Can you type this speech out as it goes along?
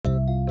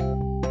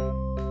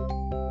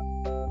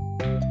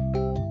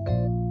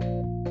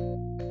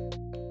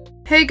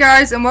Hey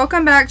guys, and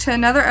welcome back to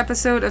another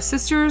episode of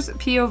Sisters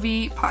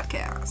POV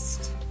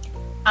Podcast.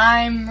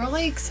 I'm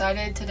really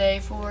excited today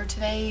for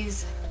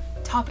today's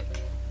topic.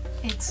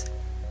 It's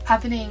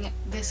happening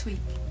this week.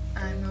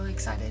 I'm really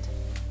excited.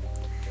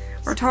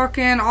 We're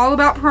talking all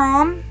about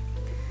prom,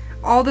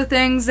 all the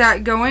things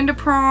that go into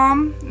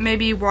prom,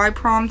 maybe why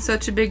prom's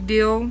such a big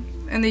deal.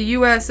 In the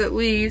U.S. at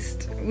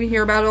least, we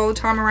hear about it all the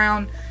time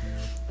around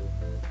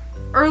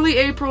early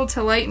April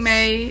to late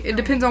May. It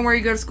depends on where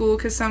you go to school,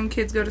 because some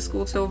kids go to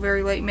school till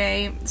very late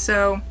May.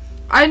 So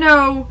I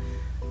know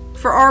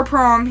for our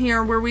prom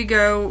here where we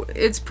go,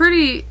 it's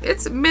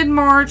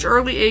mid-March,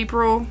 early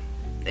April,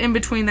 in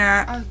between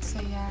that. I would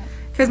say yeah.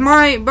 Because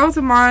both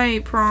of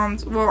my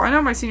proms, well, I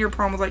know my senior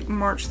prom was like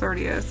March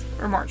 30th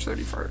or March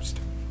 31st.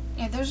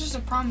 Yeah, there was just a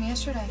prom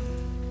yesterday.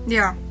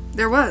 Yeah,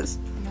 there was.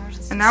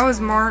 And that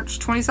was March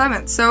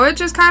 27th. So it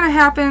just kind of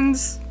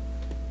happens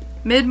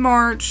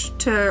mid-March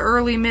to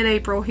early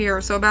mid-April here,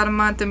 so about a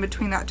month in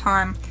between that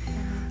time.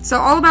 So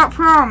all about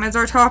prom is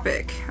our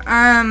topic.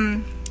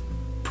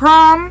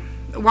 Prom,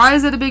 why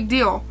is it a big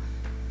deal?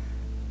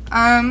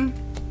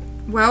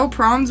 Well,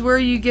 prom's where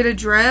you get a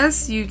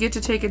dress, you get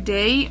to take a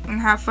date and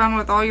have fun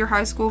with all your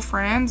high school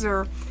friends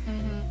or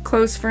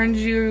close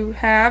friends you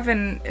have,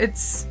 and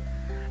it's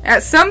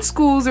at some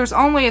schools there's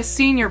only a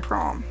senior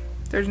prom.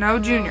 There's no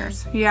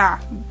juniors.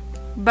 Yeah.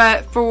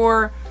 But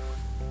for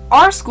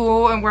our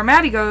school and where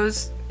Maddie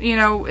goes, you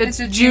know, it's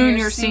a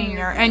junior,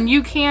 senior, and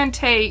you can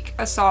take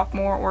a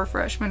sophomore or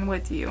freshman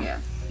with you.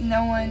 Yeah.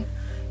 No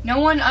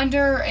one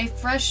under a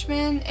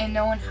freshman and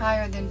no one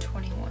higher than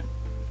 21.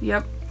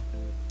 Yep.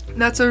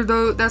 That's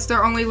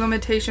their only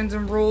limitations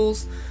and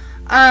rules.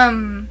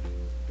 But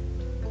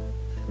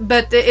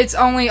it's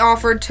only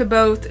offered to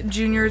both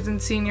juniors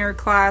and senior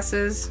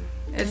classes.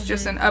 It's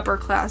just an upper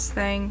class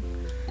thing.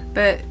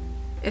 But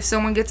if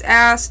someone gets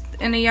asked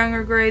in a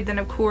younger grade, then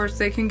of course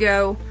they can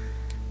go.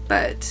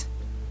 But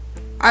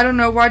I don't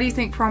know. Why do you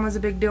think prom is a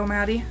big deal,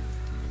 Maddie?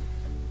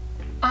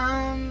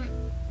 I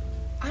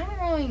don't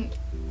really.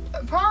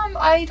 Prom,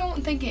 I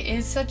don't think it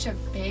is such a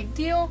big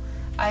deal.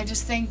 I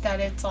just think that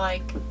it's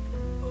like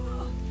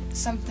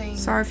something.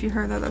 Sorry if you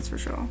heard that. That's for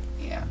sure.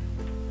 Yeah.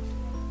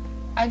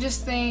 I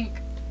just think,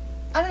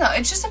 I don't know.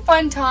 It's just a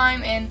fun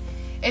time and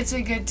it's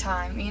a good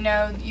time. You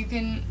know, you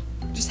can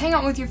just hang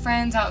out with your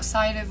friends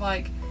outside of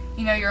like,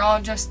 you know, you're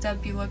all dressed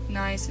up, you look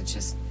nice. It's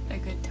just a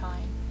good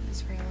time.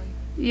 It's really.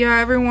 Yeah,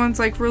 everyone's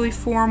like really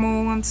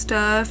formal and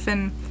stuff,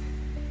 and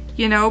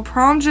you know,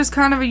 prom's just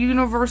kind of a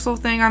universal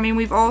thing. I mean,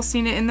 we've all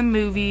seen it in the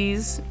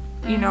movies,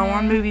 you know,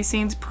 on movie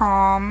scenes,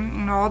 prom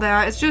and all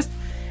that.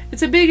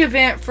 It's a big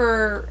event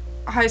for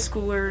high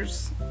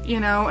schoolers, you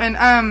know. And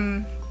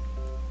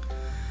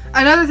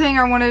another thing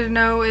I wanted to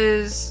know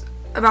is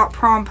about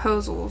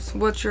promposals.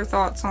 What's your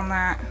thoughts on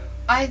that?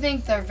 I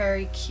think they're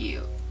very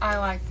cute. I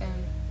like them.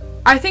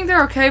 I think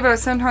they're okay, but I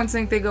sometimes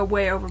think they go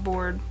way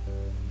overboard.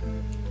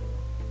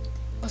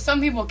 Well,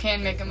 some people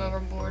can make them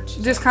overboard.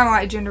 Just kind of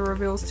like gender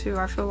reveals, too.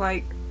 I feel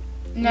like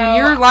when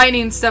you're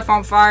lighting stuff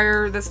on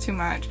fire, that's too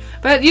much.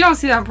 But you don't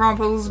see that in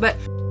promposals, but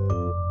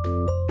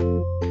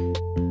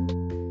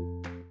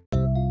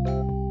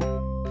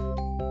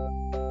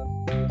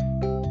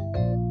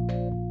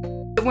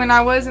when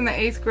I was in the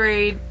 8th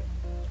grade,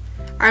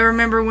 I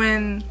remember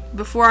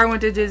before I went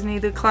to Disney,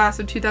 the class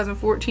of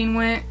 2014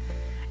 went,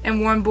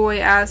 and one boy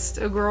asked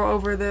a girl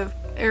over the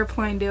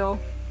airplane deal.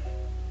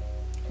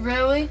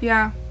 Really?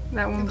 Yeah,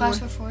 that one boy. The class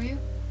before you?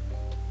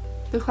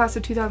 The class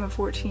of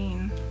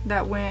 2014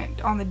 that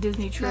went on the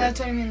Disney trip. No, that's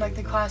what I mean, like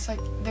the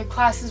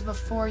classes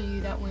before you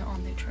that went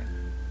on the trip.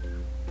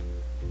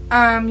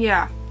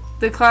 Yeah.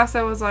 The class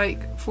that was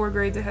like 4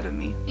 grades ahead of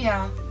me.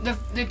 Yeah,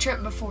 the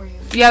trip before you.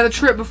 Yeah, the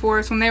trip before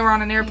us, when they were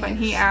on an airplane,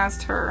 Yes. He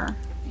asked her.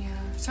 Yeah.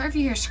 Sorry if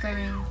you hear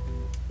screaming.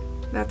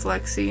 That's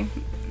Lexi.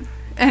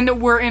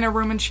 And we're in a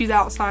room and she's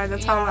outside.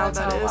 That's how loud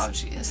that is. That's how loud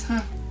she is.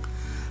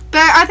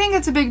 But I think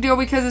it's a big deal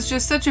because it's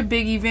just such a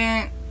big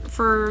event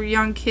for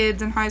young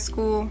kids in high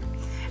school.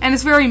 And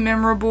it's very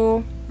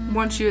memorable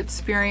once you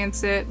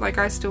experience it. Like,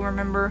 I still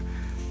remember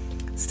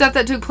stuff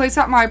that took place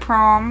at my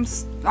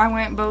proms. I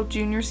went both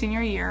junior,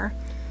 senior year.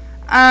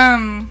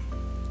 I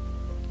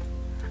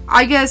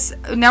guess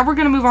now we're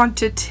going to move on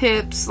to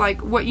tips,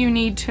 like what you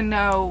need to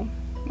know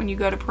when you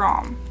go to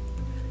prom.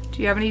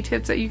 Do you have any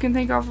tips that you can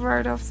think of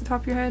right off the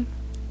top of your head?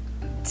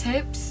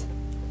 Tips?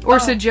 Or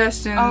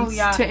suggestions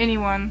to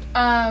anyone?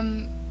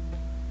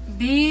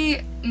 Be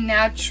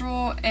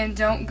natural and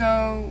don't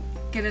go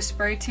get a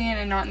spray tan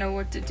and not know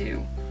what to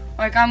do.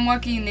 Like, I'm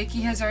lucky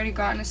Nikki has already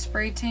gotten a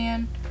spray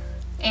tan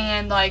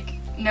and, like,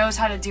 knows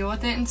how to deal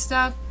with it and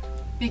stuff.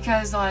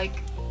 Because, like,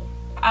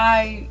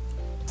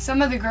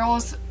 some of the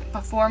girls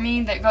before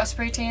me that got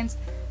spray tans,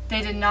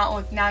 they did not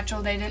look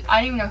natural. I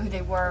didn't even know who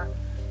they were.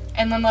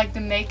 And then, like,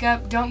 the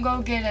makeup, don't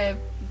go get a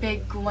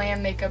big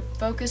glam makeup.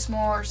 Focus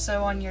more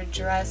so on your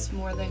dress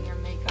more than your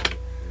makeup.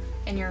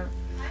 And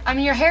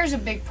your hair's a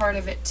big part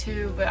of it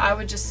too, but I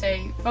would just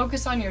say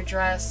focus on your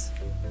dress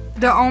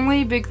The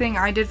only big thing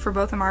I did for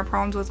both of my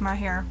proms was my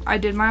hair. I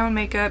did my own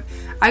makeup.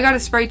 I got a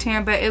spray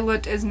tan, but it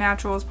looked as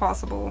natural as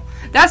possible.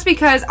 That's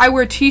because I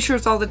wear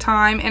t-shirts all the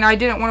time, and I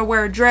didn't want to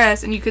wear a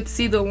dress, and you could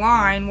see the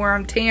line where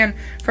I'm tan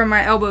from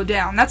my elbow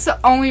down. That's the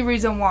only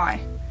reason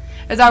why.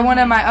 Is I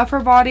wanted my upper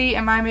body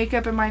and my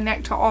makeup and my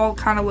neck to all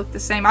kind of look the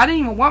same. I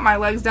didn't even want my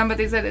legs done, but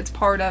they said it's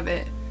part of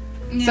it.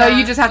 Yeah, so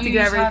you just have to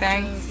get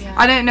everything.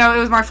 I didn't know. It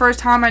was my first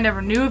time. I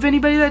never knew of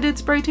anybody that did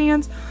spray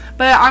tans.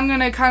 But I'm going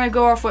to kind of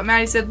go off what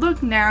Maddie said.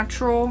 Look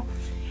natural.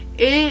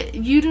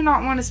 You do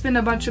not want to spend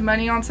a bunch of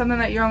money on something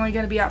that you're only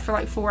going to be out for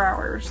like 4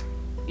 hours.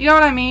 You know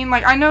what I mean?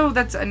 Like, I know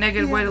that's a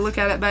negative way to look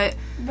at it, but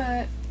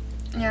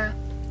yeah.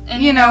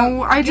 And you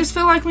know, I just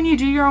feel like when you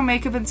do your own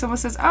makeup and someone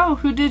says, oh,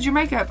 who did your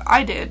makeup?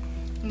 I did.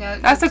 Yeah,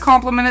 that's a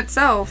compliment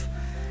itself.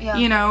 Yeah.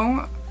 You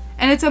know?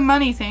 And it's a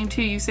money thing,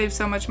 too. You save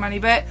so much money.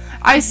 But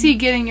I see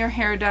getting your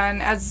hair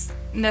done as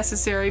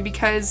necessary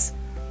because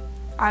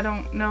I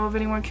don't know of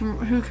anyone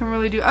who can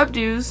really do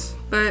updos.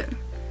 But,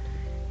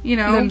 you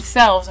know.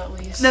 Themselves, at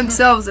least.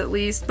 Themselves, at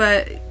least.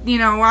 But, you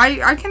know,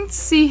 I can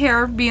see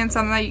hair being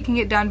something that you can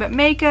get done. But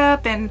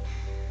makeup and,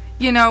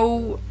 you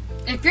know.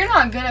 If you're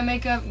not good at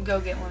makeup,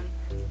 go get one.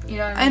 You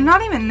know what I mean? And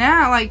not even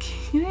that.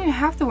 Like, you don't even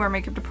have to wear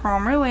makeup to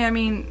prom, really. I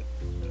mean,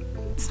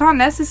 it's not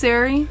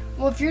necessary.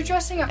 Well, if you're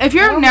dressing up, if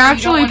you're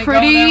naturally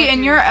pretty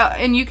and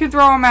you can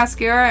throw on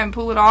mascara and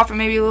pull it off and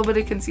maybe a little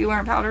bit of concealer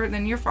and powder,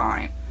 then you're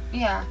fine.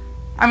 Yeah.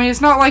 I mean, it's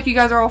not like you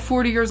guys are all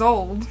 40 years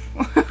old.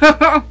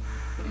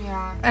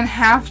 Yeah. And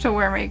have to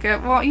wear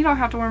makeup. Well, you don't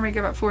have to wear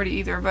makeup at 40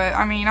 either, but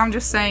I mean, I'm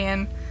just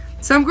saying.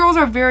 Some girls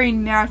are very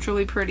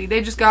naturally pretty.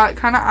 They just got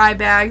kind of eye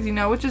bags, you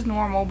know, which is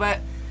normal, but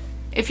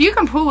if you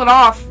can pull it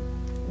off,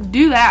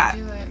 do that.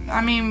 Do it.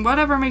 I mean,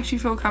 whatever makes you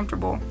feel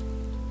comfortable.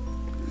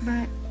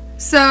 But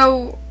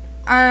so,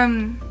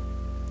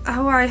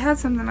 oh, I had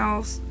something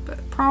else.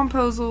 But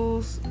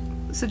promposals,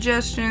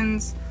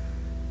 suggestions.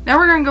 Now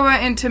we're gonna go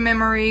into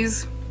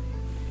memories.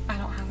 I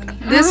don't have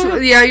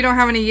any. Yeah, you don't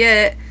have any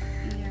yet.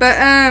 Yeah. But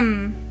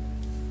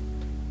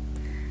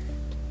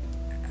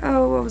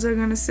oh, what was I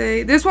gonna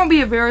say? This won't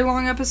be a very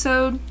long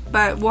episode,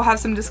 but we'll have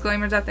some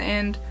disclaimers at the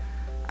end.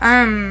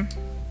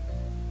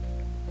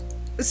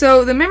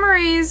 So the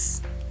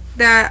memories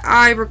that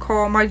I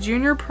recall, my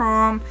junior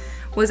prom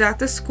was at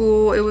the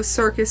school. It was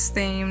circus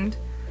themed,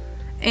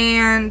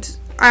 and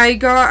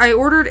I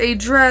ordered a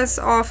dress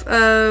off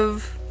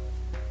of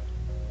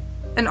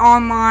an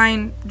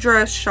online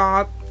dress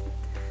shop,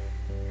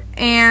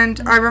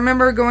 and I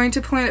remember going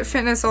to Planet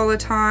Fitness all the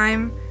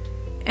time,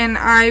 and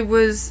I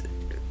was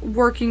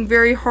working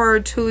very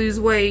hard to lose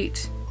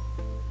weight,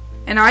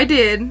 and I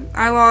did.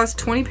 I lost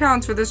 20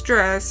 pounds for this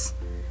dress.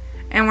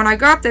 And when I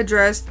got the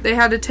dress, they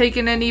had to take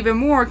it in even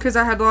more because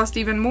I had lost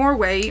even more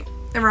weight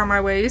around my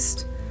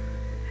waist.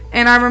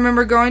 And I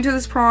remember going to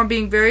this prom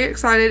being very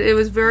excited. It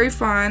was very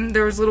fun.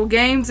 There was little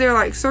games there,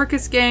 like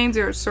circus games.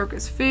 There was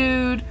circus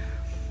food.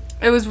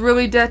 It was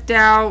really decked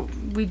out.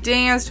 We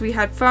danced. We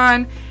had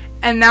fun.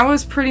 And that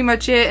was pretty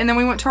much it. And then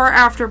we went to our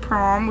after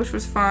prom, which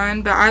was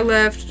fun. But I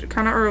left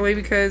kind of early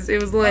because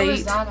it was late. Where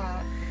was that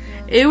at?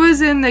 Yeah. It was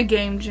in the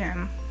game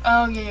gym.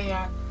 Oh,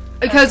 yeah.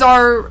 Because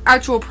our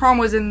actual prom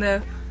was in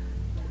the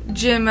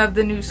gym of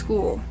the new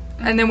school,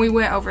 and then we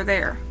went over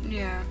there.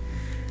 Yeah.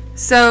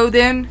 So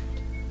then,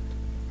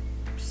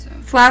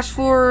 flash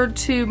forward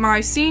to my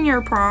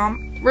senior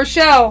prom.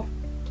 Rochelle,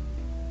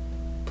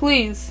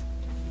 please.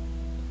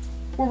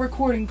 We're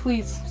recording,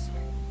 please.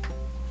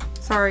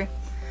 Sorry.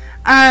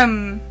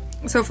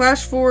 So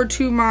flash forward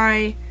to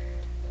my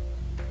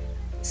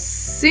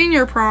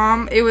senior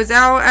prom. It was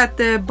out at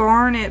the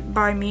barn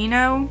by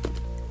Mino,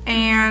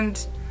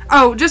 and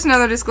oh, just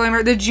another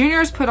disclaimer. The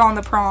juniors put on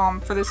the prom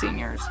for the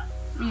seniors.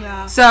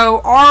 Yeah.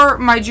 So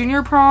my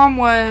junior prom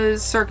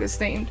was circus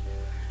themed,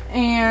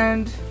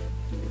 and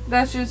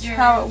that's just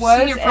how it was.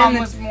 Senior prom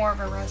was more of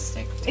a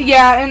rustic.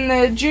 Yeah, and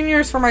the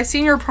juniors for my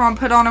senior prom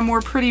put on a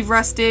more pretty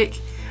rustic.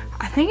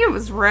 I think it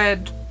was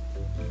red.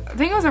 I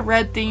think it was a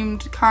red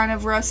themed kind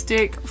of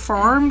rustic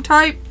farm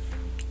type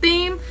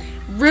theme.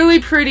 Really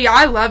pretty.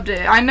 I loved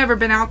it. I'd never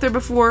been out there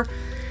before,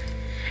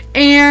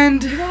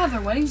 and people have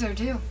their weddings there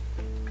too.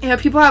 Yeah,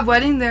 people have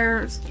weddings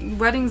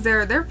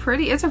there. They're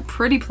pretty. It's a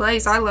pretty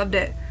place. I loved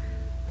it.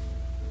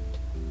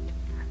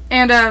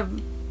 And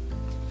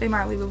they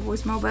might leave a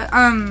voicemail, but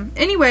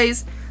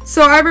anyways,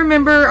 so I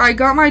remember I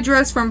got my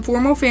dress from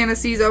Formal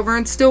Fantasies over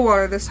in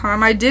Stillwater this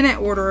time. I didn't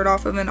order it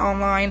off of an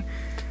online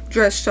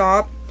dress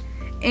shop.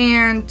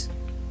 And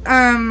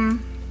I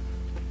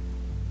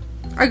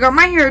got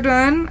my hair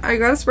done. I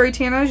got a spray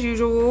tan as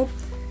usual.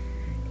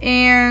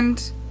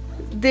 And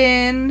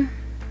then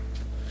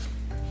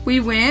we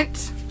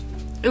went.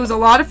 It was a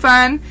lot of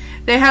fun.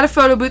 They had a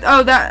photo booth.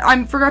 Oh,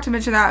 I forgot to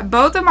mention that.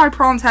 Both of my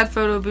proms had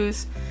photo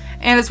booths.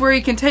 And it's where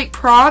you can take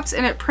props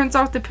and it prints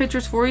off the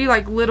pictures for you,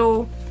 like a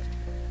little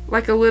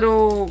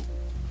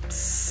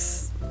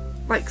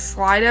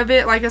slide of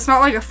it. Like, it's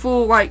not like a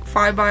full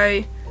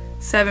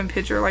 5x7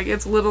 picture. Like,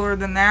 it's littler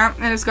than that.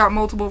 And it's got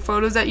multiple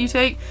photos that you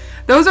take.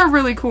 Those are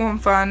really cool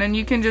and fun. And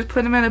you can just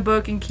put them in a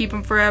book and keep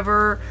them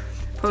forever.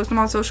 post them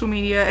on social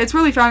media. It's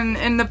really fun,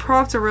 and the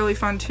props are really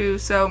fun too,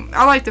 so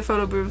I like the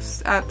photo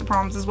booths at the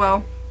proms as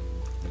well.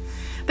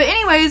 But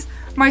anyways,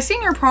 my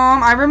senior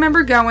prom, I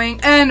remember going,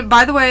 and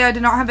by the way, I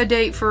did not have a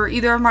date for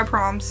either of my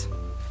proms,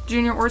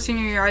 junior or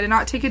senior year. I did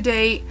not take a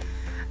date.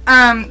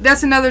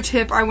 That's another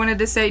tip I wanted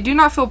to say. Do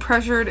not feel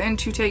pressured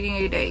into taking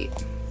a date.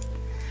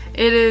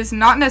 It is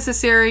not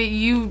necessary.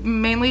 You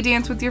mainly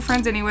dance with your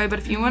friends anyway, but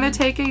if you want to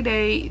take a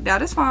date,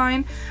 that is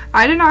fine.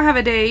 I did not have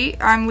a date.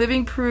 I'm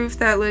living proof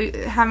that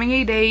having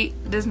a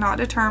date does not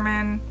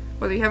determine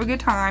whether you have a good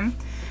time.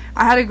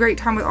 I had a great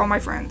time with all my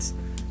friends,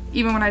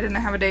 even when I didn't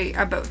have a date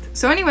at both.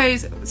 So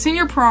anyways,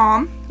 senior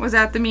prom was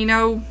at the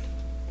Mino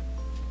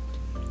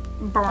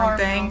barn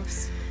thing.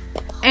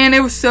 And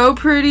it was so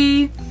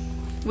pretty.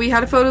 We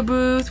had a photo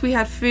booth. We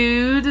had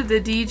food. The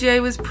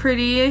DJ was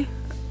pretty.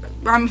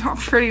 I'm not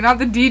pretty, not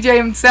the DJ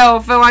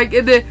himself, but like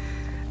the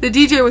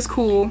DJ was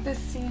cool.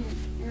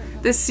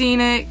 The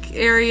scenic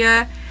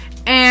area.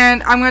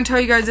 And I'm going to tell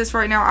you guys this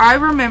right now. I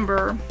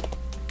remember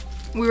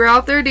we were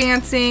out there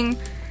dancing,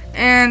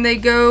 and they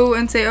go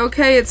and say,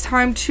 okay, it's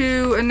time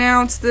to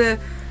announce the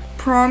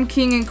prom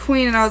king and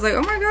queen. And I was like,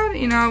 oh my god,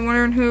 you know, I'm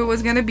wondering who it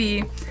was going to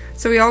be.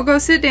 So we all go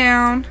sit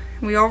down.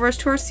 We all rush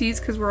to our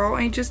seats because we're all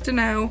anxious to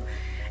know.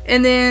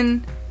 And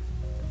then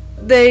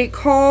they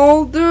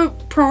call the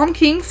prom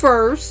king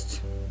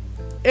first.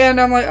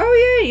 And I'm like,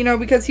 oh yeah, you know,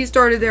 because he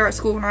started there at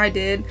school when I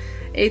did,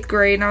 8th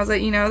grade. And I was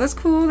like, you know, that's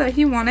cool that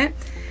he won it.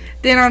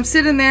 Then I'm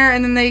sitting there,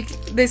 and then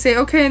they say,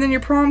 okay, and then your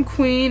prom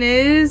queen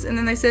is, and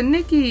then they said,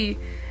 Nikki.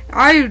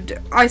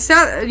 I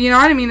sat, you know,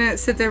 I didn't mean to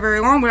sit there very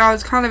long, but I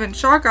was kind of in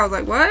shock. I was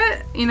like,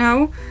 what? You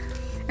know?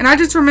 And I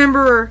just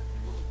remember,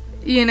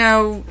 you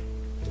know,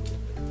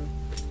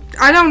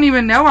 I don't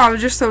even know. I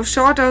was just so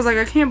shocked. I was like,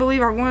 I can't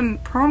believe I won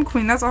prom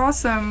queen. That's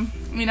awesome.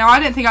 You know, I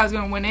didn't think I was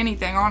going to win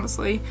anything,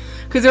 honestly.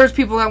 Because there was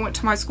people that went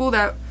to my school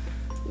that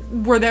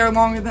were there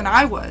longer than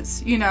I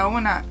was, you know.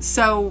 And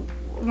so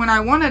when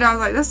I won it, I was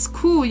like, that's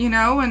cool, you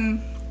know.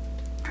 And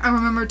I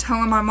remember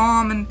telling my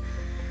mom, and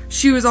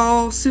she was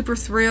all super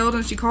thrilled.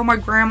 And she called my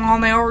grandma,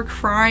 and they all were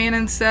crying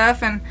and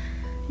stuff. And,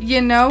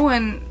 you know,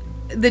 and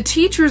the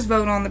teachers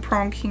vote on the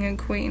prom king and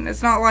queen.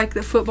 It's not like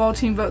the football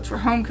team votes for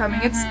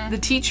homecoming. It's the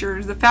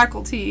teachers, the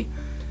faculty.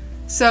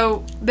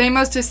 So they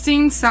must have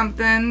seen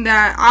something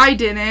that I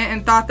didn't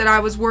and thought that I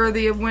was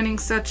worthy of winning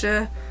such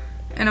an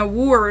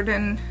award.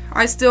 And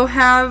I still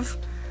have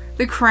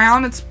the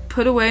crown. It's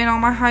put away in all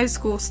my high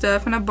school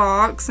stuff in a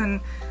box. And,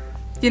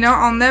 you know,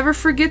 I'll never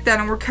forget that.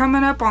 And we're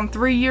coming up on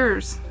 3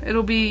 years.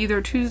 It'll be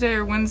either Tuesday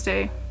or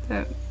Wednesday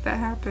that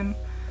happened.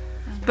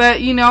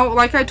 But, you know,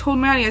 like I told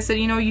Maddie, I said,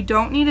 you know, you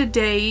don't need a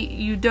date.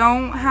 You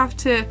don't have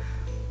to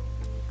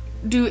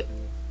do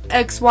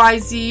X, Y,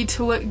 Z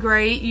to look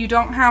great. You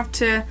don't have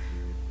to,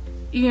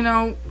 you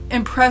know,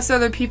 impress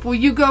other people.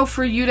 You go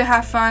for you to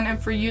have fun and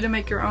for you to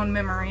make your own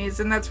memories.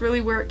 And that's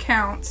really where it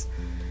counts.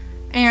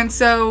 And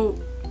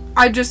so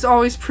I just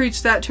always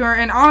preach that to her.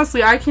 And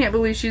honestly, I can't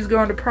believe she's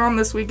going to prom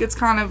this week. It's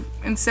kind of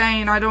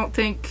insane. I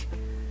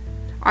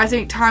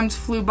think times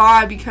flew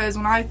by, because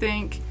when I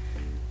think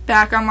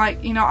back, I'm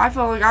like, you know, I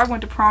feel like I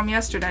went to prom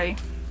yesterday,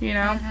 you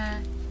know.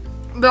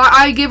 But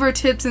I give her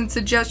tips and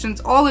suggestions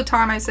all the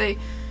time. I say,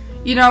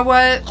 you know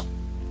what,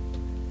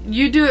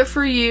 you do it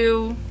for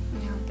you.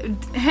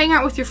 Hang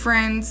out with your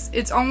friends.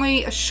 It's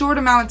only a short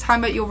amount of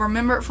time, but you'll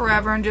remember it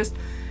forever. And just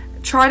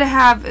try to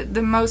have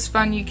the most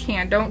fun you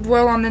can. Don't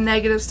dwell on the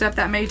negative stuff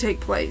that may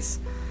take place,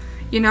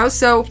 you know.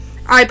 So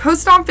I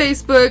posted on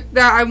Facebook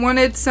that I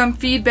wanted some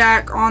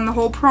feedback on the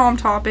whole prom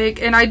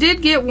topic, and I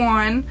did get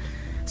one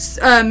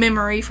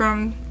memory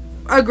from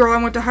a girl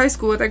I went to high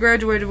school with. I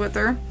graduated with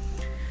her.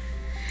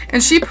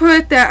 And she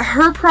put that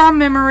her prom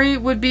memory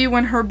would be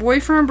when her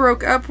boyfriend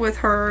broke up with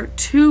her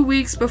 2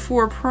 weeks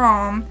before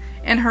prom,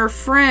 and her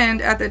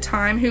friend at the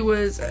time, who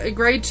was a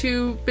grade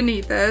 2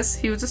 beneath us,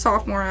 he was a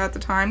sophomore at the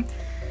time,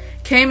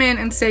 came in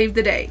and saved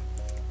the day.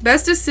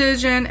 Best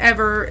decision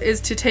ever is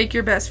to take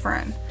your best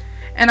friend.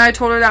 And I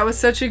told her that was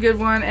such a good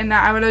one, and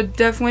that I would have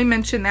definitely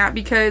mentioned that,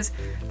 because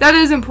that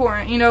is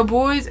important. You know,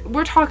 boys,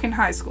 we're talking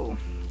high school.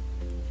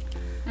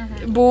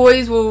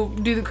 Boys will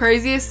do the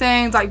craziest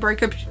things, like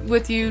break up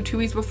with you 2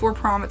 weeks before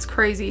prom. It's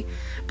crazy.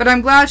 But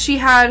I'm glad she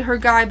had her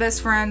guy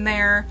best friend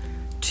there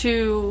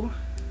to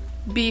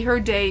be her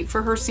date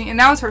for her and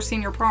that was her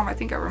senior prom. I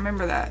think I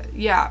remember that.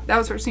 Yeah, that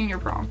was her senior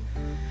prom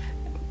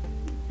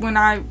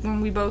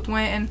when we both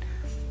went. And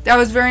that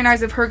was very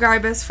nice of her guy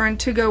best friend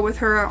to go with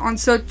her on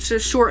such a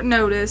short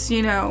notice,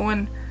 you know,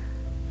 and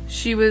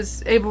she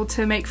was able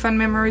to make fun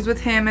memories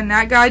with him, and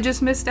that guy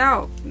just missed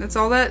out. That's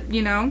all that,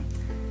 you know.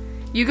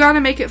 You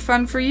gotta make it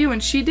fun for you,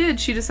 and she did.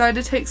 She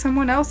decided to take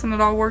someone else, and it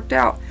all worked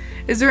out.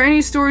 Is there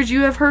any stories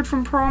you have heard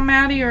from prom,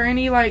 Maddie, or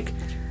any, like,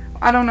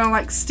 I don't know,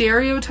 like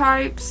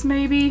stereotypes,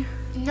 maybe?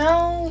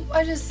 No,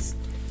 I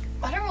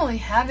don't really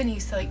have any,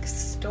 like,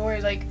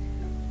 stories, like,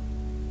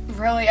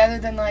 really, other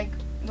than, like,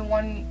 the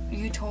one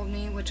you told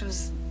me, which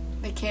was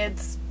the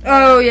kids.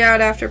 Oh, yeah,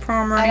 at after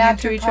prom, running At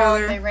into each prom,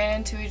 other. They ran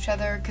into each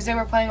other because they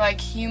were playing, like,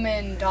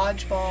 human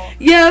dodgeball.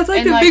 Yeah, it's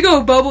like And, the like, big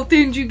old bubble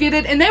things. You get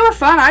it. And they were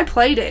fun. I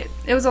played it.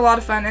 It was a lot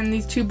of fun. And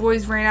these two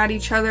boys ran at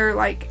each other,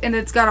 like, and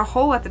it's got a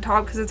hole at the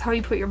top because it's how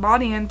you put your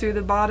body in through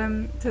the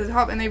bottom to the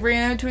top. And they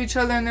ran into each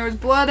other, and there was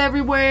blood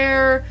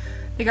everywhere.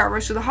 They got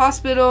rushed to the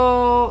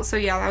hospital. So,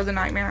 yeah, that was a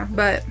nightmare.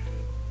 But,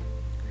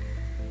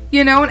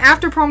 you know, and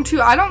after prom,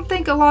 too, I don't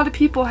think a lot of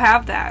people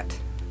have that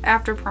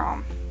after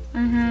prom.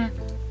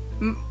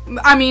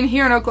 I mean,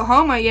 here in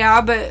Oklahoma,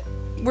 yeah, but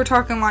we're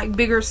talking like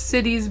bigger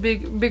cities,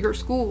 bigger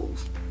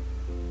schools.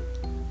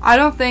 I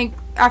don't think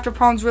after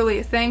prom's really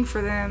a thing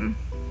for them.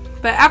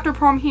 But after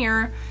prom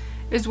here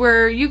is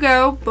where you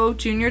go, both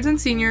juniors and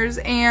seniors,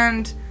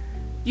 and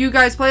you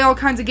guys play all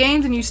kinds of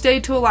games, and you stay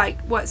till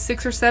like, what,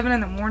 6 or 7 in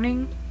the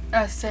morning?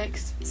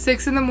 6.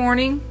 6 in the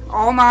morning,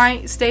 all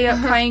night, stay up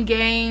playing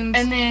games.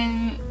 And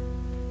then,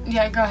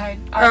 yeah, go ahead.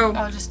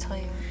 I'll just tell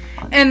you.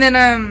 And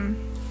then,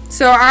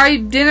 so I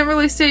didn't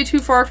really stay too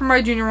far from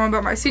my junior one,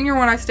 but my senior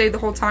one I stayed the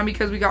whole time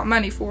because we got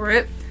money for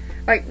it.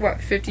 Like, what,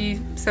 $50,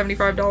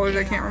 $75,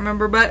 I can't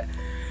remember, but,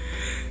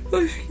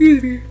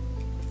 excuse me.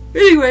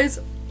 Anyways,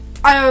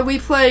 we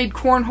played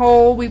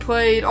cornhole, we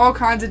played all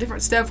kinds of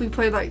different stuff. We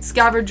played, like,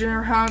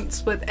 scavenger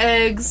hunts with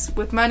eggs,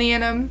 with money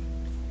in them.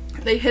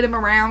 They hid them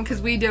around,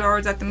 because we did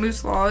ours at the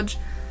Moose Lodge.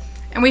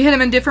 And we hid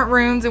them in different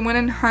rooms and went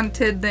and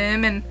hunted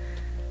them, and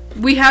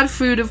we had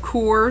food, of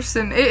course,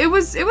 and it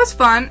was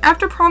fun.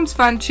 After prom's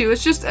fun, too.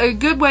 It's just a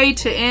good way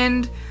to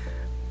end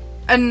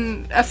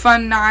a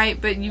fun night,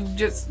 but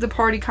the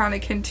party kind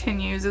of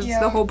continues. It's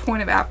the whole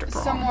point of after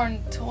prom.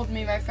 Someone told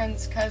me, my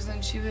friend's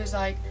cousin, she was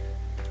like,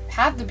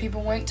 half the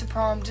people went to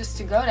prom just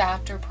to go to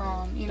after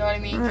prom. You know what I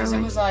mean? Because it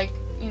was like,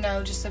 you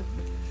know, just a,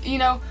 you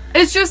know.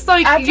 It's just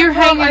like you're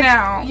prom, hanging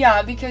out.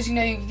 Yeah, because, you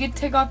know, you get to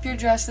take off your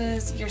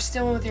dresses, you're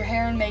still with your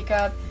hair and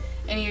makeup,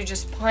 and you're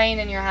just playing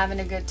and you're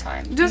having a good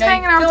time. Just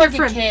hanging out with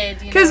your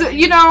friends. Because,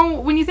 you know,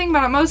 when you think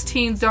about it, most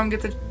teens don't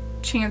get the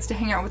chance to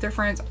hang out with their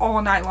friends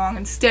all night long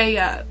and stay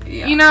up.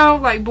 Yeah. You know,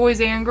 like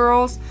boys and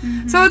girls.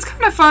 Mm-hmm. So it's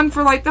kind of fun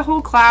for, like, the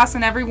whole class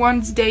and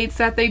everyone's dates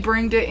that they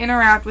bring to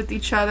interact with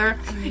each other.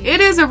 Mm-hmm. It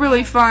is a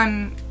really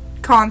fun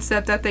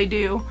concept that they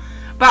do.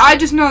 But I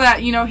just know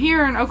that, you know,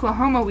 here in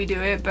Oklahoma we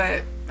do it,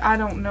 but I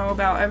don't know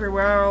about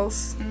everywhere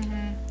else. Mm-hmm.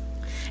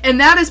 And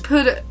that is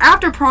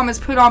after prom is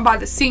put on by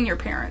the senior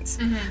parents.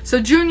 Mm-hmm.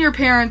 So junior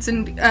parents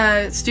and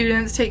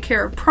students take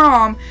care of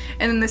prom,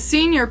 and then the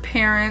senior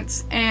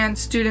parents and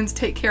students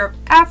take care of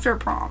after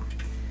prom.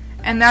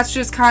 And that's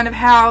just kind of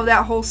how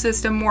that whole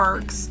system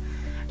works.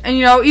 And,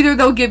 you know, either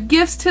they'll give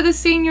gifts to the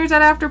seniors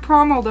at after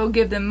prom, or they'll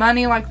give them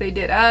money like they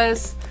did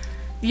us.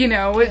 You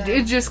know,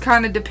 it just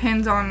kind of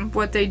depends on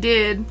what they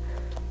did.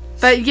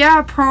 But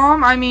yeah,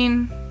 prom, I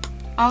mean,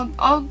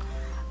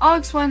 I'll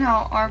explain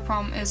how our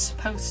prom is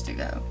supposed to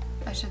go.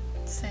 I should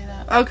say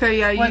that. Okay,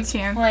 yeah, What's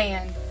you can.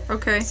 Planned.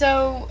 Okay.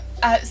 So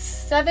at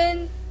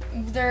 7,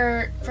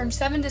 from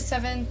 7 to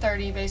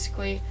 7:30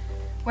 basically,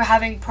 we're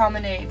having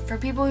promenade. For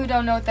people who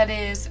don't know what that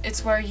is,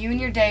 it's where you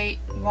and your date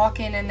walk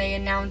in and they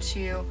announce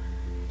you,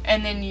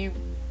 and then you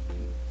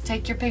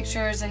take your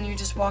pictures and you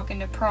just walk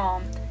into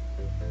prom.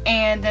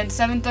 And then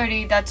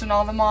 7:30, that's when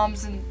all the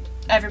moms and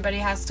everybody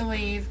has to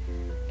leave,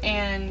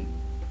 and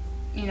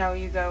you know,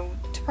 you go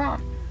to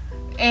prom.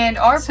 And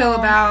our Till prom,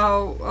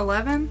 about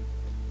 11?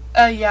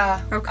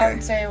 Yeah. Okay. I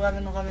would say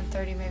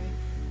 11:30 maybe.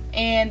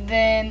 And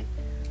then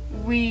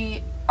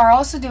we are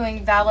also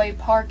doing valet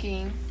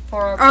parking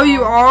for our prom. Oh,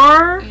 you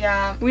are?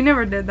 Yeah. We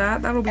never did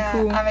that. That'll be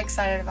cool. I'm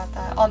excited about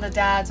that. All the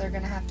dads are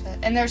going to have to.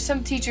 And there's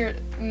some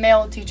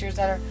male teachers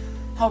that are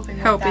helping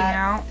that.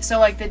 Out. So,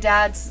 like, the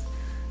dads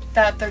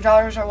that their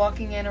daughters are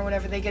walking in or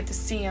whatever, they get to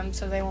see them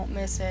so they won't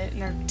miss it.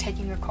 And they're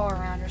taking their car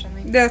around or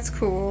something. That's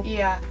cool.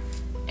 Yeah.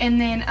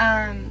 And then,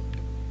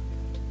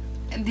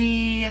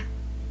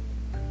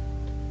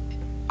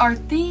 our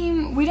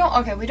theme, we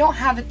don't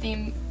have a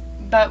theme,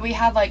 but we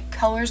have, like,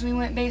 colors we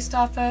went based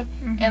off of,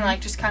 and,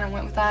 like, just kind of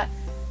went with that.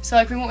 So,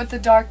 like, we went with the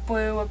dark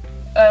blue,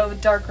 a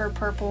darker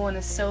purple, and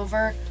a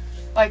silver,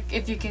 like,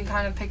 if you can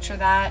kind of picture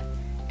that.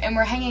 And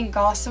we're hanging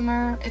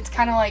gossamer. It's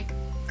kind of like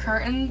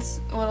curtains,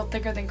 a little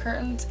thicker than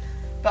curtains,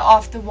 but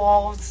off the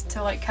walls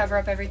to, like, cover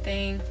up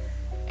everything.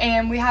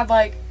 And we have,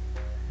 like,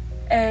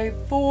 a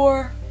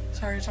 4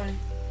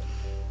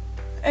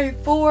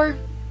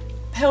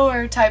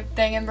 pillar type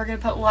thing, and we're gonna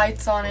put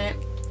lights on it.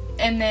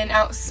 And then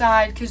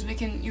outside, because you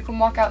can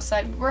walk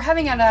outside. We're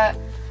having it at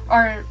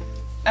our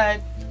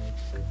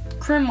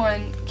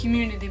Kremlin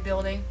community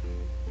building,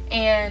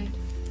 and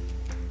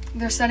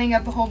they're setting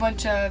up a whole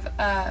bunch of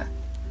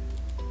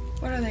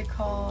what are they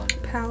called?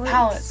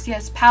 Pallets.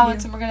 Yes,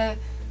 pallets. Yeah. And we're gonna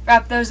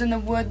wrap those in the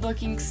wood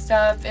looking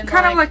stuff, and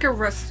kind of like a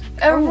rustic.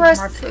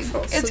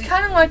 It's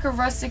kind of like a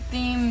rustic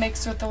theme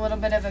mixed with a little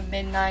bit of a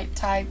midnight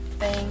type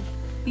thing.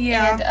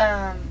 Yeah.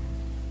 And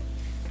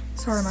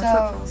sorry, my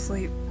foot fell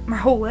asleep. My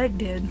whole leg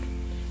did.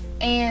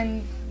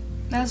 And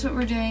that's what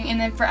we're doing. And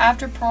then for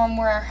after prom,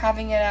 we're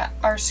having it at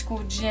our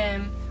school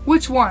gym.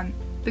 Which one?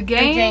 The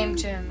game? The game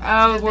gym.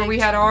 Oh, where we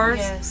had ours?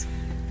 Yes.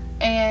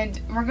 And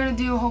we're going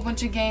to do a whole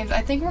bunch of games.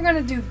 I think we're going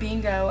to do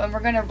bingo, and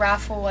we're going to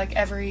raffle, like,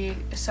 every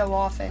so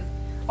often.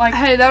 Like,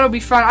 hey, that'll be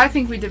fun. I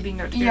think we did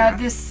bingo too. Yeah,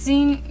 the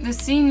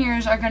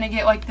seniors are going to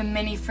get, like, the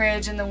mini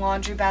fridge and the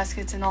laundry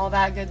baskets and all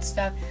that good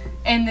stuff.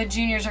 And the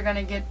juniors are going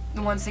to get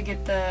the ones that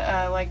get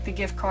the, like, the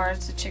gift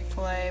cards, the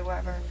Chick-fil-A,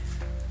 whatever.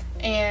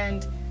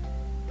 And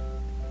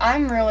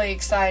I'm really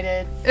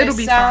excited. It'll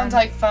be fun. It sounds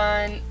like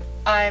fun.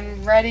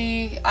 I'm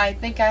ready. I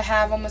think I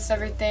have almost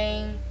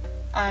everything.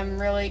 I'm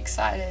really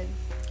excited.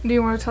 Do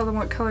you want to tell them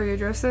what color your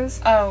dress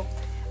is? Oh,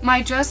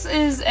 my dress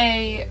is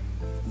a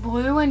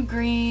blue and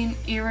green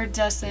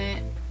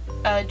iridescent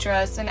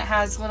dress, and it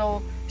has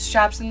little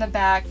straps in the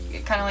back.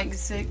 It kind of like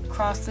zip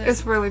crosses.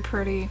 It's really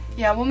pretty.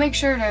 Yeah, we'll make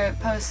sure to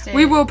post it.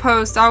 We will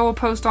post. I will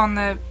post on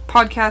the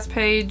podcast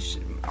page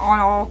on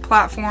all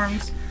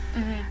platforms,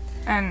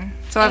 and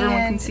so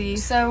everyone can see.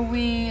 So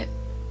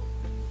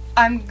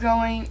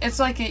it's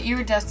like an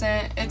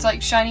iridescent. It's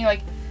like shiny,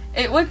 like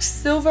it looks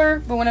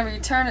silver, but whenever you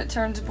turn it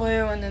turns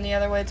blue, and then the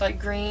other way it's like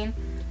green.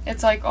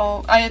 It's like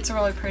it's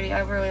really pretty.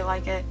 I really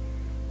like it.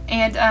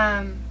 And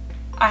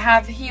I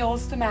have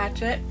heels to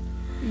match it.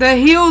 The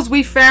heels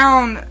we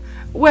found.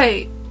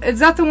 Wait, is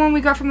that the one we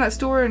got from that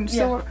store?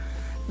 Yeah.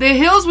 The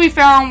heels we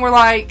found were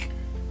like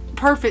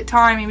perfect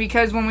timing,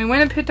 because when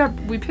we picked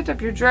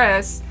up your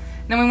dress,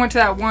 and then we went to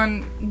that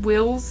one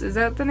Will's. Is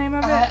that the name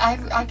of it?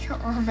 I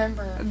can't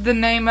remember the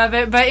name of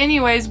it. But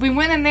anyways, we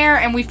went in there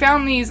and we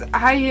found these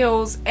high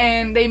heels,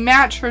 and they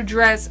match her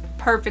dress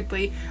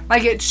perfectly.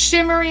 Like, it's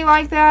shimmery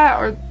like that,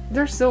 or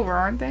they're silver,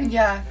 aren't they?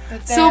 Yeah.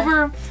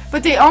 Silver,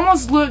 but they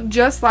almost look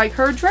just like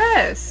her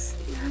dress.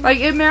 Like,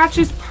 it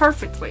matches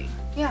perfectly.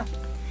 Yeah.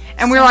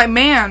 And we're like,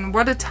 man,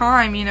 what a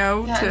time, you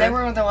know. Yeah, they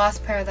were the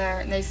last pair there,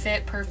 and they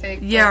fit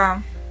perfect.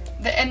 Yeah.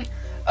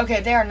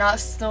 They are not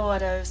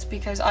stilettos,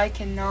 because I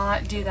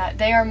cannot do that.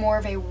 They are more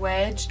of a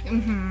wedge.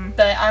 Mm-hmm.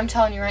 But I'm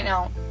telling you right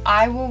now,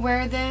 I will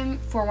wear them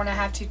for when I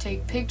have to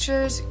take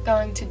pictures,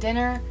 going to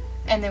dinner,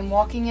 and then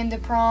walking into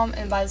prom.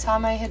 And by the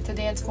time I hit the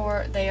dance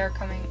floor, they are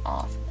coming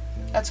off.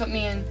 That's what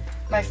me and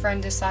my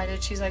friend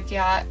decided. She's like,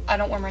 yeah, I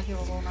don't wear my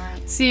heels all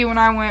night. See, when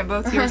I went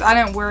both years, I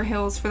didn't wear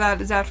heels for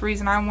that exact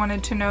reason. I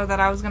wanted to know that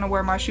I was going to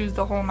wear my shoes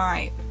the whole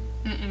night.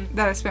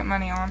 That I spent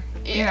money on.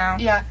 You know?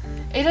 Yeah.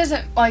 It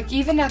doesn't, like,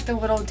 even at the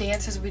little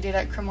dances we did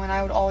at Kremlin,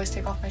 I would always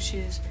take off my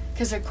shoes,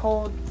 because the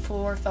cold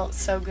floor felt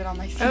so good on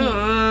my feet.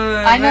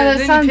 I know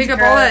that sounds you pick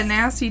gross. up all that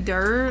nasty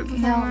dirt?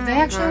 No, they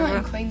actually went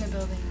and cleaned the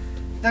building.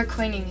 They're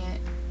cleaning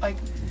it, like,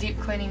 deep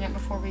cleaning it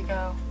before we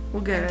go.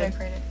 Well, good. And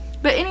decorate it.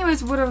 But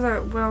anyways, what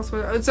else?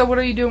 So what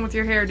are you doing with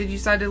your hair? Did you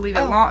decide to leave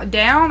it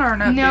down or an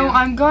updo? No,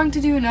 I'm going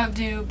to do an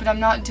updo, but I'm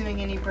not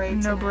doing any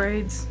braids. No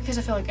braids? Because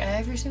I feel like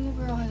every single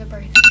girl has a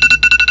braid.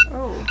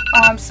 Oh,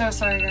 I'm so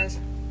sorry, guys.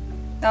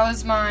 That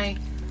was my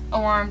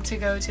alarm to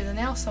go to the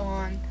nail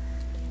salon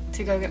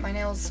to go get my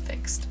nails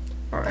fixed.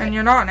 And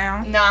you're not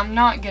now? No, I'm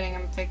not getting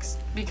them fixed,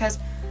 because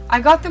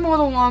I got them a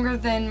little longer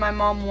than my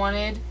mom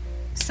wanted.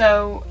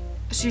 So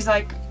she's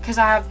like, because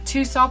I have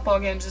 2 softball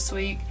games this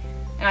week,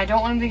 and I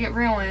don't want them to get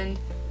ruined.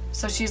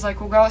 So she's like,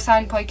 we'll go outside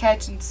and play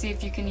catch and see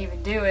if you can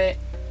even do it.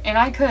 And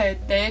I could.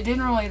 It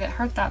didn't really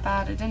hurt that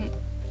bad. It didn't,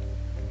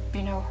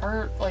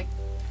 hurt. Like,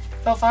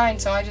 felt fine.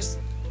 So I just,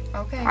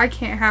 okay. I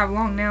can't have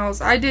long nails.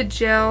 I did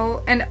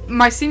gel, and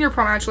my senior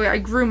prom, actually, I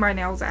grew my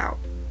nails out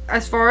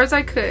as far as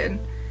I could.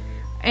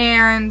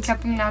 And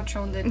kept them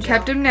natural and did gel.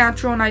 Kept them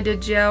natural, and I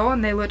did gel,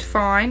 and they looked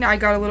fine. I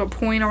got a little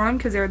point on them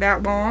because they were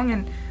that long,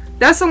 and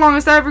that's the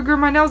longest I ever grew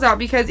my nails out,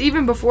 because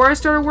even before I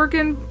started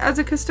working as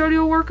a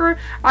custodial worker,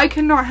 I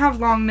could not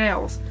have long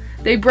nails.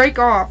 They break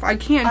off. I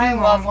can't do I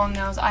long. love long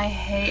nails. I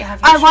hate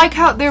having I like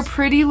how they're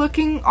pretty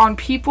looking on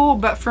people,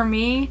 but for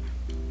me,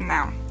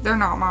 no. They're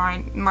not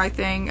my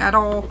thing at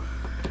all.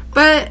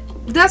 But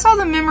that's all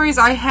the memories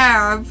I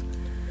have.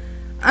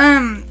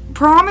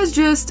 Prom is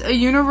just a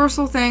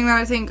universal thing that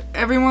I think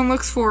everyone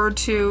looks forward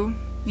to,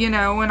 you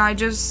know, and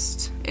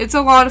it's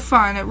a lot of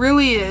fun. It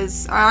really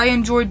is. I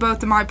enjoyed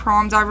both of my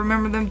proms. I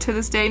remember them to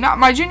this day. Not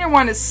my junior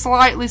one is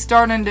slightly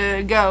starting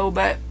to go,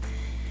 but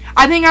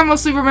I think I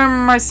mostly remember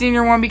my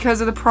senior one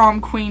because of the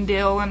prom queen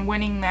deal and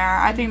winning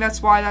that. I think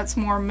that's why that's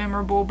more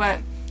memorable. But,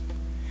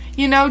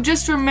 you know,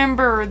 just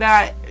remember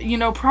that, you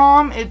know,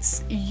 prom,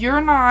 it's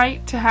your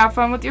night to have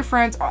fun with your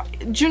friends,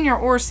 junior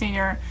or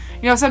senior.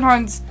 You know,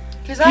 sometimes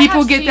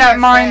people get that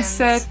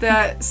mindset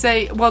that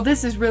say, well,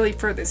 this is really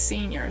for the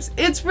seniors.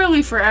 It's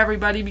really for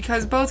everybody,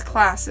 because both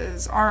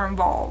classes are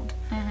involved.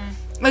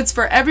 Mm-hmm. It's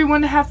for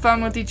everyone to have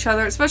fun with each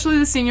other, especially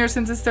the seniors,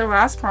 since it's their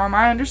last prom.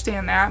 I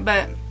understand that,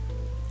 but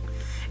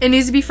it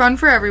needs to be fun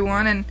for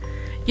everyone. And,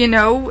 you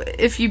know,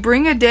 if you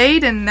bring a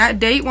date and that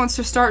date wants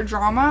to start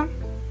drama,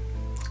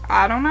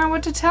 I don't know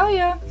what to tell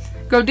you.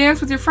 Go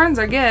dance with your friends,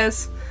 I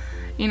guess.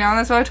 You know, and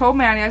that's what I told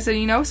Maddie. I said,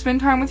 you know,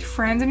 spend time with your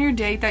friends and your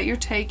date that you're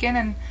taking,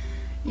 and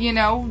you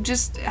know,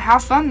 just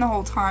have fun the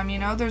whole time, you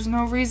know. There's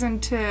no reason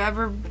to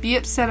ever be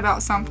upset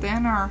about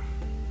something or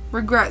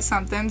regret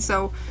something.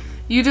 So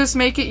you just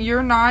make it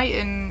your night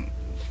and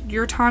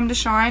your time to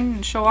shine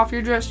and show off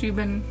your dress you've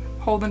been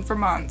holding for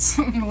months.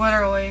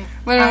 Literally.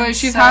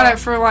 She's had it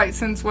for like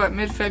since what,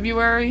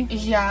 mid-February?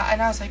 Yeah,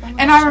 and I was like, oh my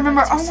gosh, and I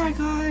remember, oh my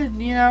god,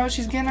 you know,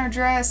 she's getting her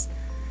dress.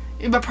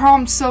 But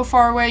prom's so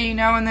far away, you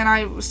know, and then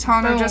I was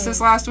telling her just this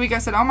last week, I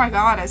said, oh my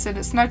god, I said,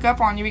 it snuck up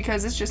on you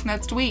because it's just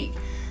next week.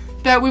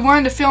 But we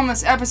wanted to film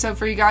this episode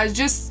for you guys,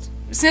 just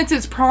since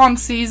it's prom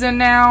season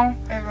now.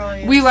 It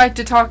really is. We like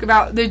to talk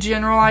about the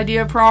general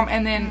idea of prom,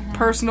 and then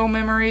personal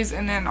memories,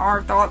 and then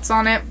our thoughts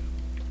on it.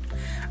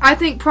 I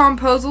think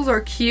promposals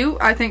are cute.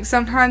 I think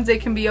sometimes they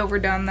can be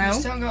overdone, though.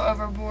 Just don't go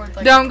overboard.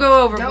 Don't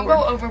go overboard. Don't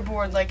go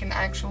overboard like an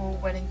actual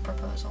wedding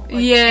proposal.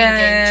 Like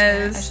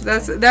yes,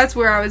 that's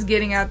where I was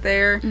getting at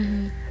there.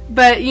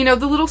 But you know,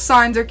 the little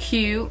signs are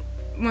cute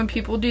when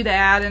people do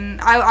that, and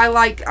I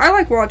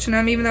like watching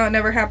them, even though it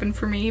never happened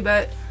for me.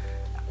 But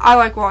I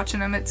like watching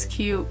them. It's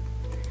cute.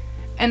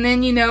 And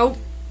then, you know,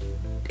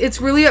 it's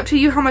really up to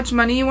you how much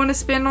money you want to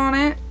spend on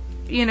it.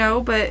 You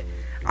know, but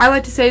I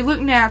like to say, look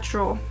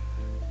natural.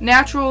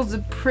 Natural is the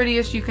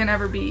prettiest you can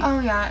ever be. Oh,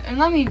 yeah. And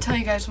let me tell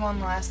you guys one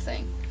last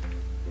thing.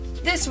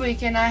 This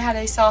weekend, I had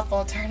a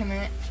softball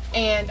tournament.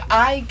 And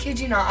I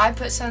kid you not, I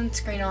put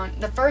sunscreen on.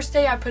 The first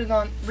day I put it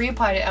on,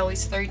 reapplied it at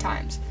least 3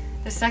 times.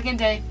 The second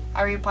day,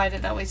 I reapplied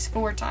it at least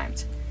 4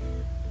 times.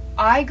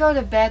 I go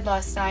to bed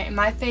last night, and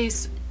my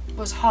face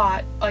was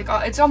hot. Like,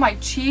 it's on my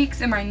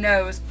cheeks and my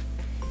nose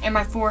and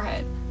my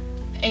forehead.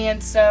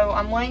 And so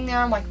I'm laying there,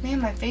 I'm like, man,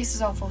 my face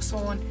is awful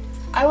swollen.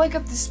 I wake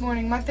up this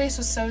morning, my face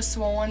was so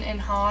swollen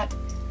and hot,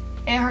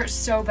 and it hurts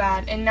so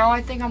bad. And now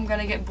I think I'm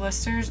gonna get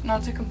blisters,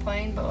 not to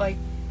complain, but like,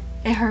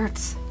 it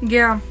hurts.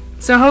 Yeah.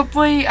 So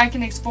hopefully I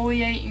can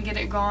exfoliate and get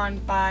it gone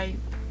by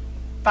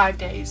 5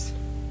 days.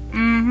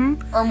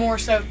 Or more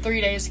so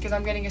 3 days, because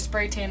I'm getting a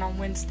spray tan on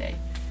Wednesday.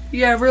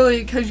 Yeah,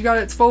 really, because you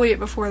gotta exfoliate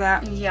before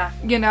that. Yeah.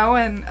 You know,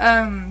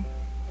 and,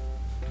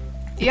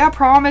 yeah,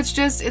 prom, it's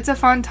a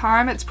fun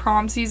time. It's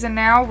prom season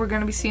now. We're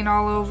gonna be seeing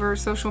all over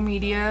social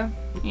media,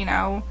 you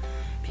know,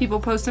 people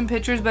posting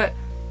pictures, but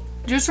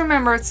just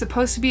remember, it's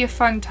supposed to be a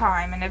fun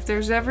time, and if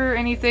there's ever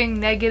anything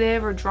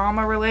negative or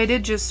drama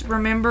related, just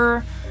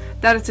remember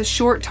that it's a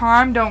short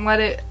time. Don't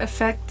let it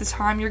affect the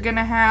time you're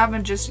gonna have,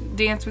 and just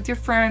dance with your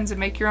friends and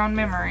make your own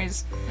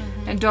memories.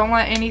 And don't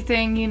let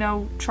anything, you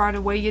know, try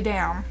to weigh you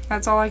down.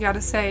 That's all I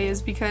gotta say,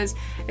 is because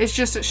it's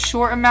just a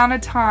short amount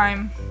of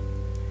time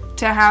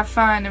to have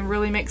fun and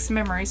really make some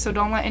memories. So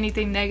don't let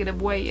anything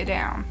negative weigh you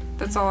down.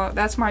 That's all.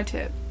 That's my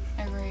tip.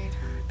 Agreed.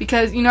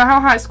 Because you know how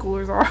high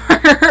schoolers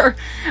are.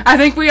 I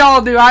think we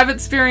all do. I've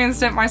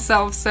experienced it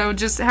myself. So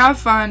just have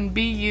fun,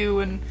 be you,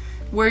 and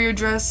wear your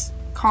dress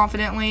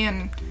confidently,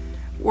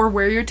 or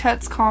wear your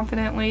tux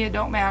confidently. It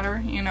don't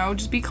matter. You know,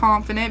 just be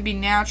confident, be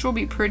natural,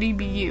 be pretty,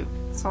 be you.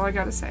 That's all I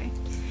gotta say.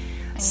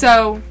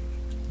 So,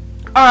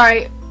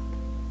 alright,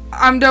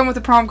 I'm done with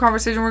the prom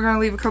conversation. We're gonna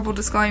leave a couple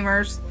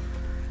disclaimers.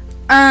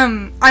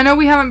 I know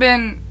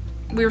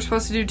we were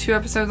supposed to do 2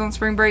 episodes on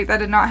spring break. That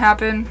did not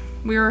happen.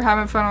 We were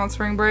having fun on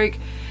spring break.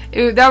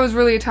 That was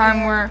really a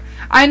time where,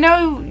 I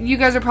know you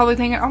guys are probably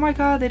thinking, oh my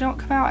god, they don't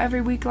come out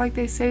every week like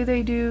they say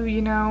they do,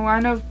 you know. I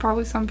know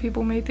probably some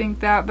people may think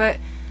that, but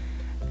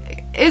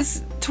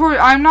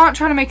I'm not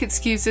trying to make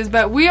excuses,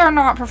 but we are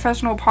not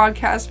professional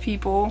podcast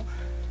people.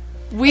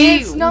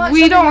 We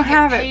don't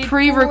have it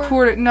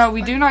pre-recorded. No,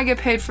 we do not get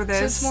paid for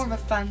this. So it's more of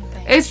a fun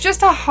thing. It's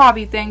just a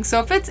hobby thing. So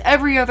if it's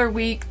every other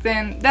week,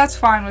 then that's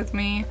fine with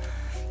me.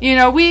 You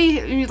know,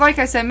 like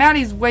I said,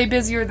 Maddie's way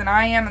busier than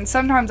I am, and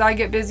sometimes I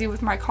get busy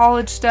with my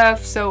college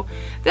stuff. So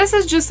this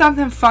is just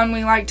something fun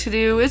we like to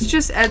do. It's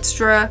just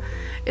extra.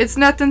 It's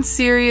nothing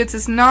serious.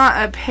 It's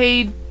not a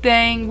paid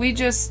thing. We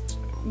do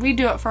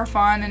it for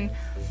fun. And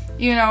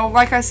you know,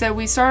 like I said,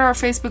 we started our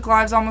Facebook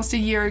Lives almost a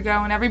year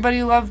ago, and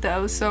everybody loved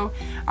those, so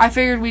I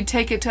figured we'd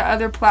take it to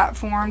other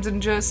platforms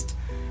and just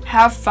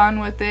have fun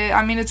with it.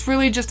 I mean, it's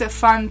really just a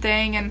fun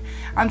thing, and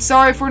I'm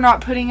sorry if we're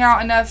not putting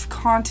out enough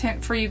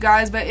content for you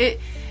guys, but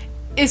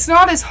it's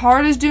not as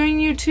hard as doing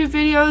YouTube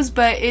videos,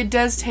 but it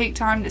does take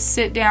time to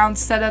sit down,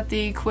 set up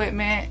the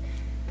equipment,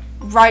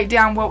 write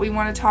down what we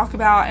want to talk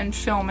about, and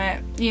film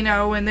it, you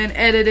know, and then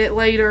edit it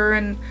later,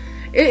 and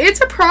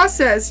it's a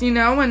process, you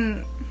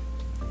know,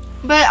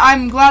 but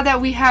I'm glad that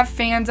we have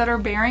fans that are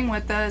bearing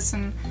with us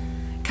and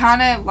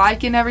kind of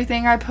liking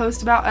everything I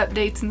post about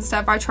updates and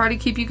stuff. I try to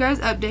keep you guys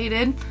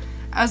updated,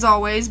 as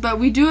always, but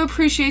we do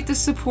appreciate the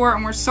support,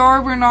 and we're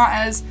sorry we're not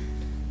as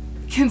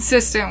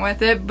consistent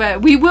with it,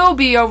 but we will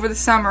be over the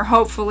summer,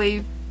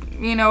 hopefully.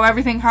 You know,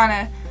 everything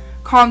kind of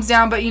calms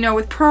down, but you know,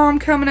 with prom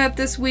coming up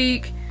this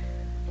week,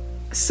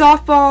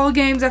 softball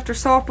games after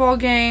softball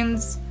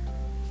games,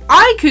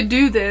 I could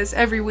do this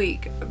every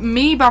week,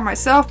 me by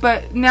myself,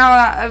 but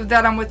now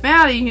that I'm with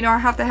Maddie, you know, I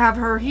have to have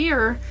her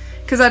here,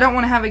 because I don't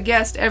want to have a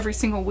guest every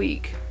single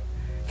week,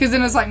 because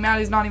then it's like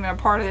Maddie's not even a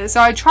part of it.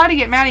 So I try to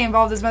get Maddie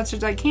involved as much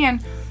as I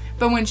can,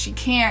 but when she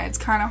can't, it's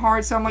kind of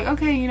hard, so I'm like,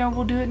 okay, you know,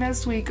 we'll do it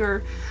next week,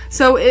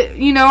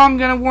 you know, I'm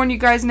going to warn you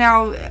guys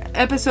now,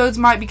 episodes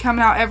might be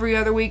coming out every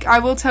other week. I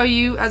will tell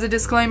you, as a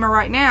disclaimer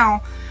right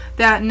now,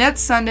 that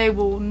next Sunday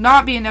will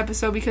not be an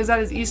episode, because that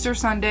is Easter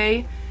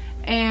Sunday,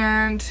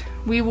 and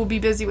we will be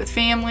busy with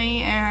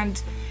family,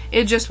 and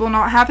it just will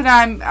not happen.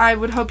 I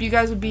would hope you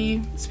guys would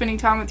be spending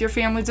time with your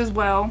families as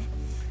well.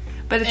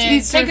 But it's and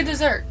Easter. take a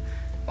dessert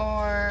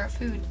or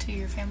food to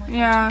your family.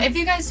 Yeah. If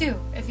you guys do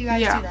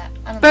that.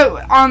 I don't know.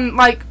 But on,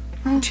 like,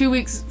 2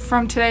 weeks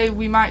from today,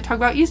 we might talk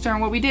about Easter and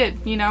what we did,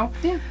 you know?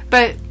 Yeah.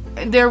 But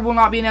there will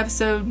not be an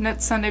episode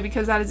next Sunday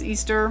because that is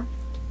Easter.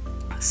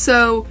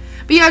 So,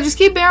 but yeah, just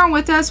keep bearing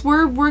with us.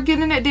 We're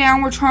getting it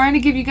down. We're trying to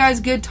give you guys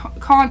good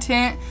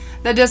content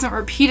that doesn't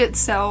repeat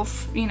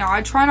itself. You know,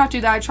 I try not to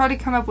do that. I try to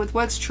come up with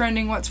what's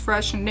trending, what's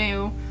fresh and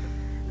new.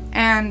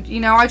 And, you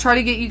know, I try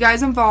to get you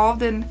guys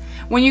involved. And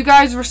when you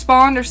guys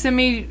respond or send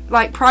me,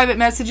 like, private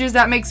messages,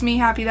 that makes me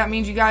happy. That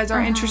means you guys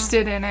are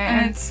interested in it.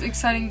 And it's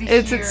exciting to hear.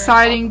 It's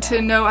exciting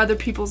to know other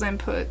people's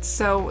input.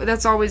 So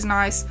that's always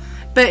nice.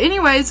 But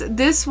anyways,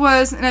 this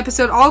was an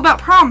episode all about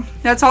prom.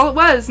 That's all it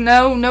was.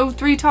 No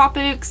 3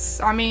 topics.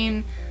 I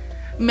mean,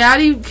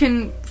 Maddie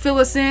can fill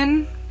us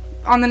in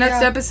on the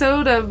next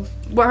episode of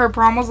what her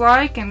prom was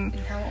like and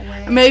how it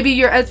went. Maybe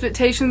your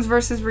expectations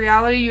versus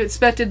reality. You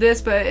expected this,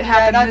 but it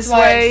happened this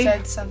way. Yeah, that's why I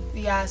said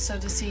something. Yeah, so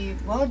to see,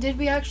 well, did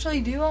we actually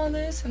do all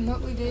this and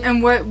what we did?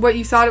 And what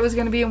you thought it was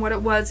going to be and what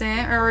it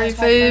wasn't, or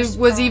if it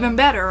was even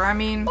better. I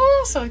mean,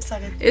 oh, so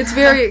excited. It's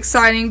very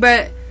exciting.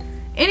 But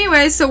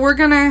anyway, so we're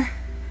going to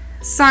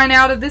sign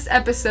out of this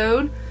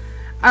episode.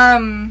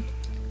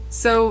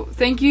 So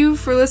thank you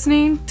for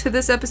listening to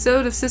this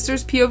episode of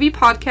Sisters POV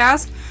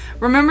Podcast.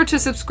 Remember to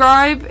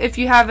subscribe if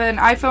you have an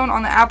iPhone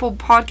on the Apple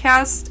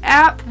Podcast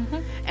app,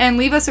 and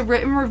leave us a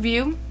written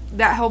review.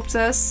 That helps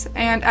us.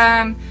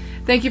 And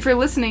thank you for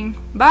listening.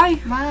 Bye.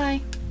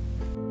 Bye.